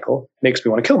sales cycle makes me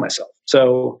want to kill myself.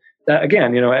 So that,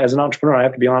 again, as an entrepreneur, I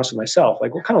have to be honest with myself.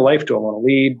 Like, what kind of life do I want to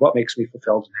lead? What makes me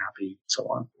fulfilled and happy? So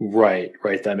on. Right.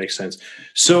 That makes sense.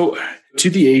 So to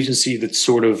the agency that's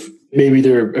sort of, maybe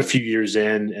they're a few years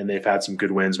in and they've had some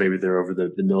good wins. Maybe they're over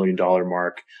the $1 million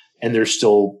mark and they're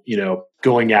still,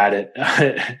 going at it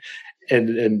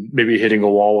and maybe hitting a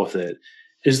wall with it.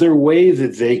 Is there a way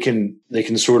that they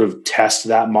can sort of test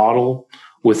that model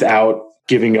without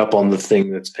giving up on the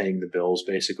thing that's paying the bills,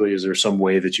 basically? Is there some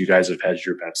way that you guys have hedged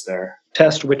your bets there?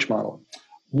 Test which model?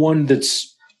 One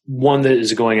that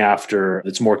is going after,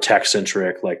 that's more tech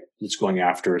centric, like it's going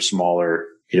after a smaller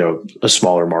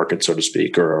market, so to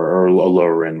speak, or a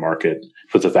lower end market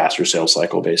with a faster sales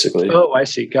cycle, basically. Oh, I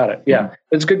see. Got it. Yeah.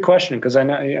 It's a good question, because I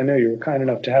know you were kind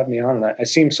enough to have me on, and I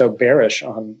seem so bearish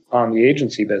on the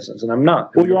agency business, and I'm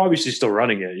not. Well, you're obviously still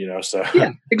running it, so.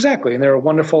 Yeah, exactly. And there are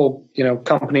wonderful,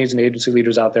 companies and agency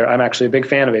leaders out there. I'm actually a big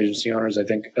fan of agency owners. I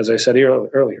think, as I said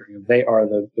earlier, they are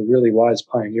the really wise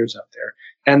pioneers out there.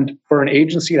 And for an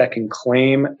agency that can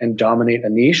claim and dominate a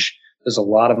niche, there's a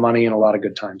lot of money and a lot of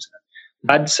good times in it.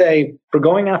 I'd say for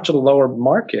going after the lower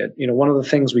market, one of the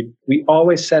things we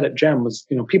always said at GEM was,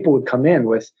 people would come in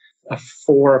with a $4,000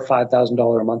 or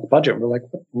 $5,000 a month budget. We're like,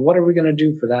 what are we going to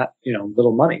do for that,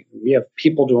 little money? We have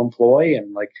people to employ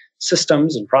and like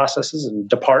systems and processes and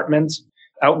departments,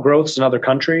 outgrowths in other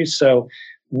countries. So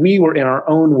we were in our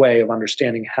own way of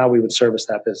understanding how we would service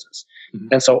that business. Mm-hmm.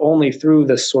 And so only through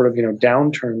this sort of,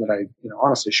 downturn that I,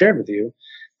 honestly shared with you,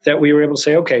 that we were able to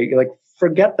say, okay, like,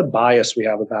 forget the bias we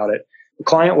have about it. The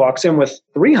client walks in with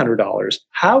 $300.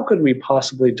 How could we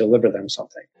possibly deliver them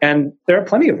something? And there are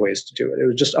plenty of ways to do it. It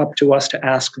was just up to us to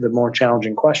ask the more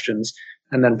challenging questions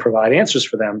and then provide answers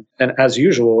for them. And as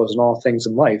usual, as in all things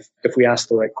in life, if we ask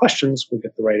the right questions, we'll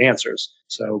get the right answers.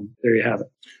 So there you have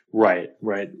it. Right.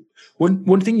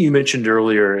 One thing you mentioned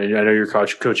earlier, and I know you're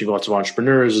coaching lots of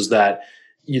entrepreneurs, is that,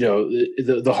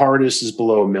 the hardest is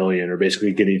below $1 million, or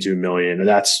basically getting to $1 million. And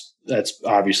that's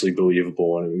obviously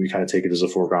believable. And we kind of take it as a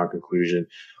foregone conclusion.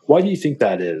 Why do you think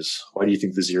that is? Why do you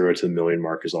think the 0 to $1 million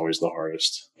mark is always the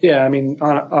hardest? Yeah, I mean,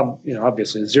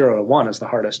 obviously 0 to 1 is the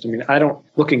hardest. I mean,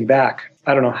 looking back,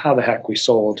 I don't know how the heck we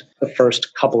sold the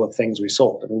first couple of things we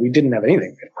sold. I mean, we didn't have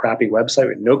anything. We had a crappy website,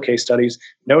 we had no case studies,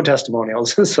 no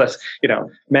testimonials. This was,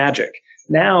 magic.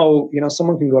 Now,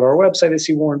 someone can go to our website, they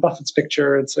see Warren Buffett's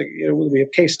picture. It's like, we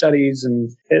have case studies, and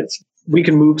we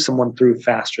can move someone through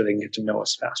faster. They can get to know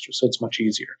us faster. So it's much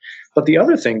easier. But the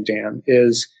other thing, Dan,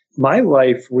 is my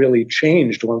life really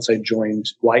changed once I joined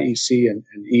YEC and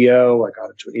EO. I got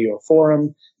into an EO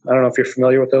forum. I don't know if you're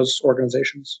familiar with those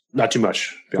organizations. Not too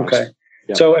much. Okay.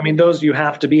 Yeah. So, I mean, those, you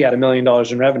have to be at $1 million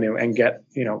in revenue and get,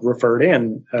 referred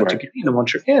in to get in. And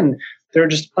once you're in, there are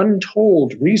just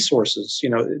untold resources,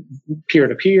 peer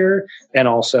to peer, and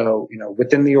also,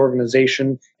 within the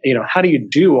organization. How do you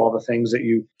do all the things that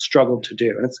you struggled to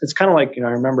do? And it's kind of like, I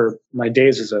remember my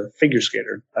days as a figure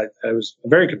skater. I was a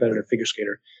very competitive figure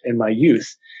skater in my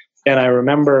youth. And I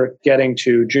remember getting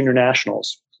to junior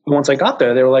nationals. And once I got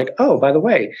there, they were like, oh, by the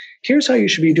way, here's how you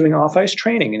should be doing off-ice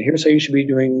training, and here's how you should be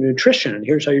doing nutrition, and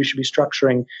here's how you should be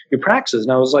structuring your practices.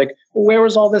 And I was like, well, where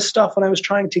was all this stuff when I was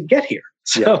trying to get here?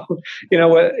 So,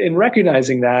 in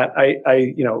recognizing that,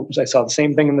 I saw the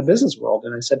same thing in the business world.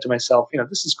 And I said to myself,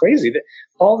 this is crazy. That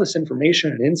all this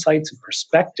information and insights and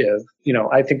perspective,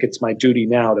 I think it's my duty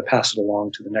now to pass it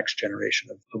along to the next generation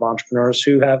of entrepreneurs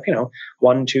who have, $100,000,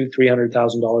 $200,000,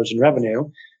 $300,000 in revenue,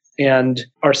 and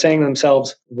are saying to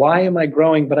themselves, why am I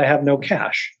growing, but I have no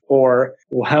cash? Or,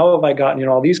 well, how have I gotten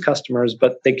all these customers,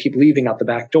 but they keep leaving out the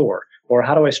back door? Or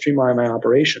how do I streamline my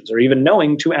operations? Or even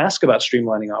knowing to ask about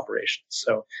streamlining operations.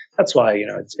 So that's why,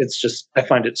 it's just, I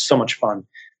find it so much fun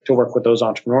to work with those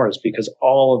entrepreneurs, because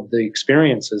all of the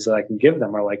experiences that I can give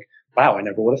them are like, wow, I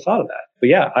never would have thought of that. But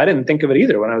yeah, I didn't think of it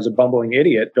either when I was a bumbling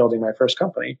idiot building my first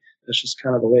company. It's just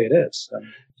kind of the way it is.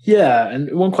 Yeah.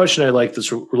 And one question I like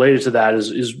that's related to that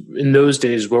is in those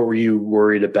days, what were you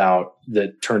worried about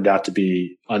that turned out to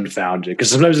be unfounded? Because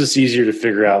sometimes it's easier to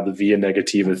figure out the via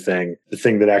negativa thing. The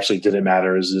thing that actually didn't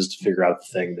matter is to figure out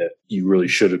the thing that you really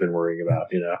should have been worrying about,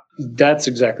 That's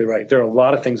exactly right. There are a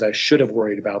lot of things I should have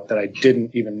worried about that I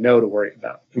didn't even know to worry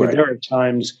about. I mean, right. There are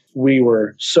times we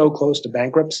were so close to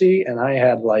bankruptcy, and I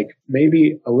had like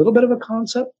maybe a little bit of a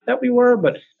concept that we were,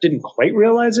 but didn't quite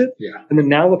realize it. Yeah. And then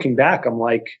now looking back, I'm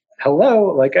like,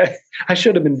 hello, like I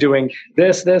should have been doing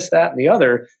this, that, and the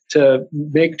other to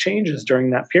make changes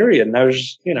during that period. And I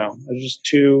was just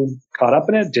too caught up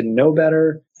in it, didn't know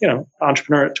better.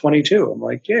 Entrepreneur at 22. I'm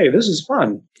like, yay, this is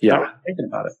fun. Yeah. Not thinking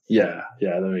about it. Yeah.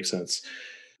 Yeah. That makes sense.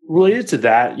 related to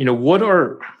that, what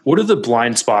are the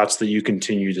blind spots that you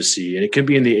continue to see? And it can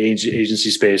be in the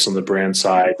agency space on the brand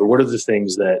side, but what are the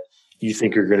things that you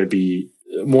think are going to be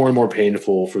more and more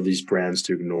painful for these brands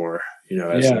to ignore?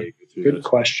 As they go through Good this?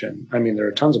 question. I mean, there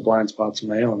are tons of blind spots of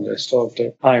my own that I still have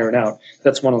to iron out.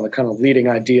 That's one of the kind of leading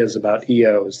ideas about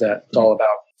EO, is that it's all about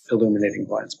illuminating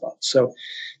blind spots. So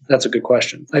that's a good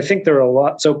question. I think there are a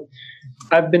lot. So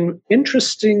I've been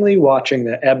interestingly watching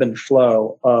the ebb and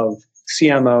flow of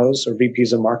CMOs or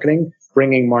VPs of marketing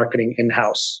bringing marketing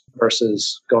in-house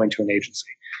versus going to an agency.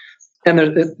 And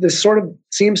this sort of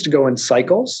seems to go in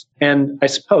cycles. And I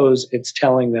suppose it's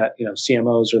telling that,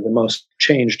 CMOs are the most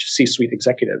changed C-suite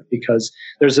executive, because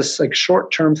there's this like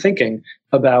short-term thinking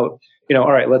about,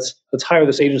 all right, let's hire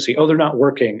this agency. Oh, they're not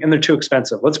working and they're too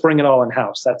expensive. Let's bring it all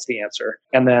in-house. That's the answer.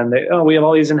 And then we have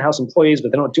all these in-house employees,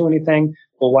 but they don't do anything.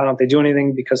 Well, why don't they do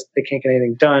anything? Because they can't get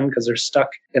anything done because they're stuck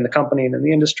in the company and in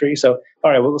the industry. So,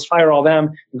 all right, well, let's fire all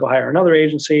them and go hire another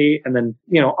agency, and then,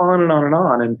 on and on and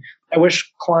on. And I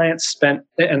wish clients spent,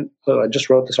 and I just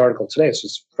wrote this article today, so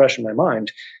it's fresh in my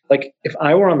mind. Like, if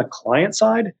I were on the client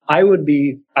side, I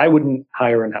wouldn't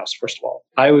hire in-house, first of all.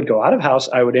 I would go out of house.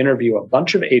 I would interview a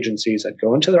bunch of agencies. I'd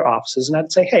go into their offices and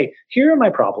I'd say, hey, here are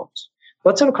my problems.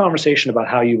 Let's have a conversation about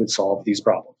how you would solve these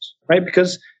problems, right?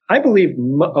 Because I believe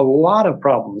a lot of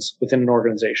problems within an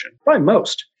organization, probably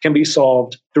most, can be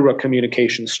solved through a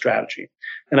communication strategy.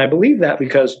 And I believe that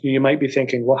because you might be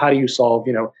thinking, well, how do you solve,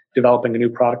 developing a new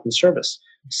product and service?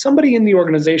 Somebody in the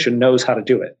organization knows how to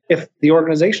do it. If the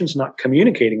organization's not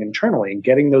communicating internally and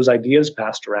getting those ideas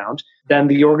passed around, then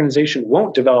the organization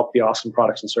won't develop the awesome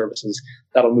products and services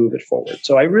that'll move it forward.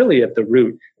 So I really, at the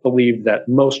root, believe that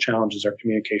most challenges are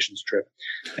communications driven.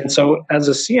 And so as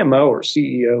a CMO or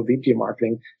CEO, VP of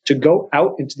marketing, to go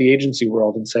out into the agency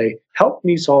world and say, help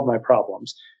me solve my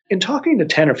problems. In talking to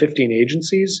 10 or 15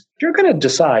 agencies, you're going to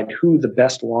decide who the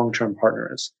best long-term partner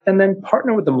is, and then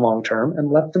partner with them long-term and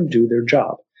let them do their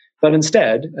job. But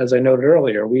instead, as I noted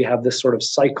earlier, we have this sort of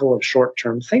cycle of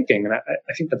short-term thinking. And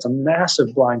I think that's a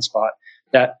massive blind spot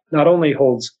that not only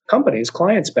holds companies,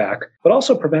 clients back, but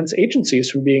also prevents agencies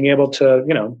from being able to,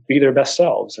 be their best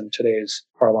selves in today's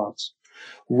parlance.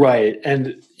 Right.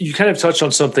 And you kind of touched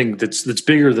on something that's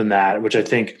bigger than that, which I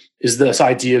think is this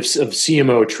idea of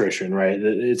CMO attrition, right?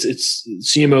 It's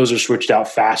CMOs are switched out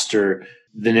faster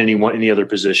than any other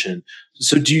position.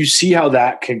 So do you see how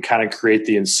that can kind of create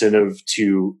the incentive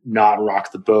to not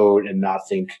rock the boat and not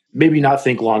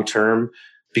think long term,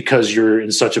 because you're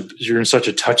in such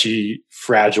a touchy,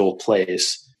 fragile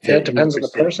place? Yeah, it depends on the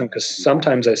person, because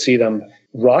sometimes I see them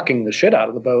rocking the shit out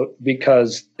of the boat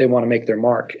because they want to make their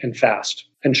mark and fast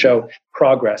and show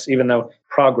progress, even though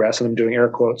progress, and I'm doing air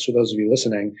quotes for those of you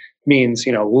listening, means,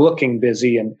 looking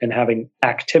busy and having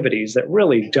activities that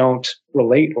really don't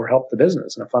relate or help the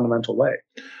business in a fundamental way.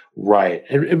 Right.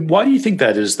 And why do you think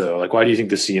that is, though? Like, why do you think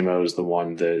the CMO is the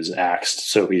one that is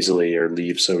axed so easily or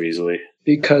leaves so easily?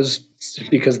 Because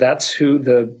that's who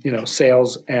the,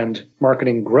 sales and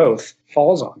marketing growth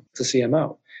falls on, the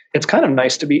CMO. It's kind of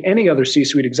nice to be any other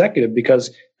C-suite executive, because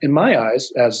in my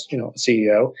eyes, as, a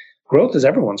CEO, growth is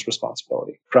everyone's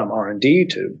responsibility, from R&D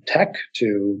to tech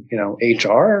to,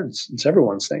 HR. It's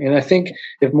everyone's thing. And I think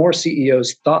if more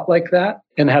CEOs thought like that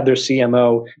and had their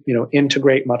CMO,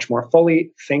 integrate much more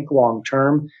fully, think long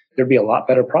term, there'd be a lot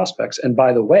better prospects. And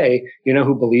by the way,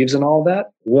 who believes in all that?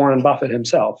 Warren Buffett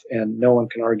himself. And no one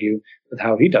can argue with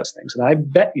how he does things. And I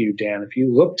bet you, Dan, if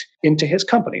you looked into his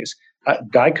companies,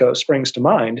 Geico springs to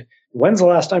mind. When's the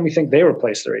last time you think they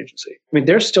replaced their agency? I mean,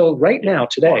 they're still right now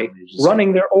today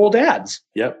running their old ads.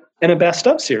 Yep. In a best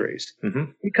of series,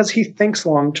 because he thinks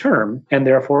long term, and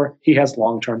therefore he has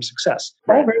long-term success.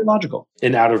 Right. All very logical.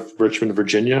 And out of Richmond,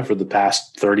 Virginia for the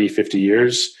past 30, 50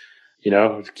 years,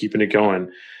 keeping it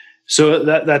going. So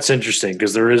that's interesting,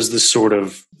 because there is this sort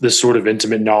of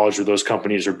intimate knowledge where those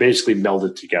companies are basically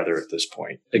melded together at this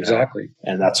point. Exactly.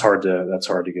 And that's hard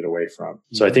to get away from.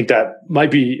 So I think that might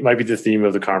be the theme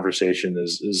of the conversation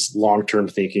is long-term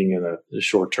thinking in a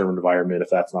short-term environment, if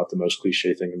that's not the most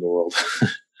cliche thing in the world.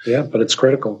 Yeah, but it's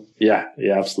critical. Yeah,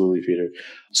 absolutely, Peter.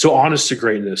 So honest to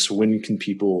greatness, when can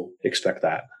people expect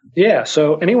that? Yeah,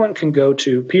 so anyone can go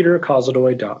to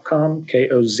peterkozodoy.com,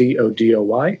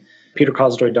 Kozodoy,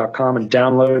 peterkozodoy.com, and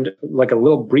download like a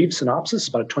little brief synopsis,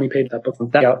 about a 20-page that book.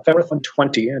 That out February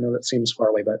 2020. I know that seems far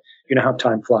away, but you know how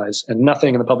time flies, and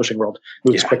nothing in the publishing world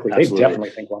moves quickly. Absolutely. They definitely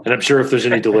think long. And I'm sure if there's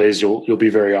any delays, you'll be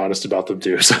very honest about them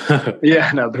too. So.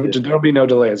 Yeah, no, there'll be no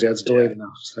delays. Yeah, it's delayed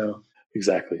enough. So.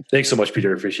 Exactly. Thanks so much,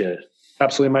 Peter. Appreciate it.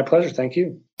 Absolutely. My pleasure. Thank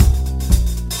you.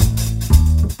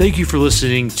 Thank you for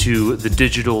listening to the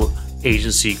Digital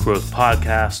Agency Growth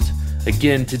Podcast.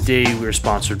 Again, today we are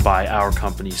sponsored by our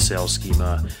company, Sales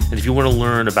Schema. And if you want to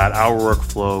learn about our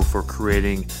workflow for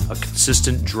creating a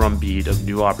consistent drumbeat of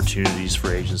new opportunities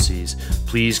for agencies,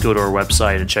 please go to our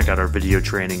website and check out our video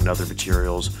training and other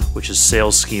materials, which is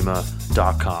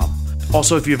salesschema.com.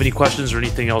 Also, if you have any questions or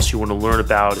anything else you want to learn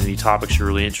about, any topics you're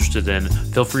really interested in,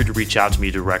 feel free to reach out to me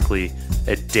directly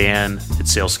at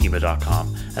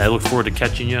dan@salesschema.com. And I look forward to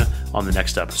catching you on the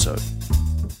next episode.